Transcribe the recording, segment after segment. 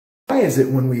is it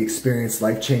when we experience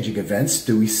life-changing events,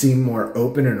 do we seem more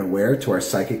open and aware to our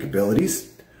psychic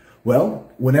abilities?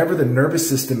 Well, whenever the nervous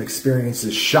system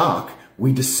experiences shock,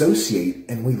 we dissociate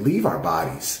and we leave our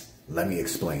bodies. Let me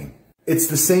explain. It's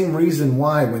the same reason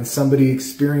why when somebody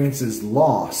experiences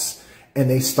loss and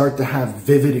they start to have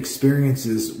vivid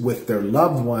experiences with their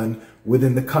loved one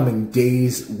within the coming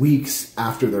days, weeks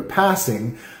after their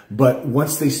passing, but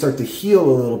once they start to heal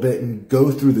a little bit and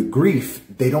go through the grief,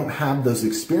 they don't have those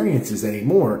experiences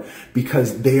anymore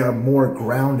because they are more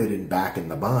grounded and back in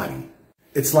the body.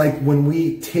 It's like when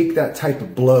we take that type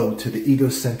of blow to the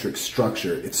egocentric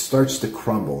structure, it starts to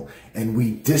crumble and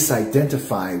we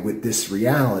disidentify with this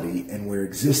reality and we're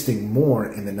existing more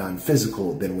in the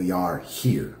non-physical than we are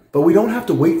here. But we don't have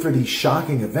to wait for these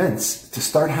shocking events to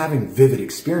start having vivid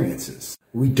experiences.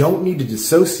 We don't need to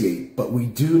dissociate, but we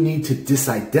do need to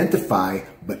disidentify,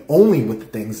 but only with the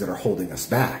things that are holding us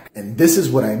back. And this is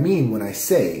what I mean when I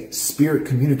say spirit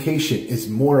communication is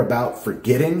more about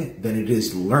forgetting than it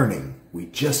is learning. We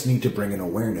just need to bring an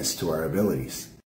awareness to our abilities.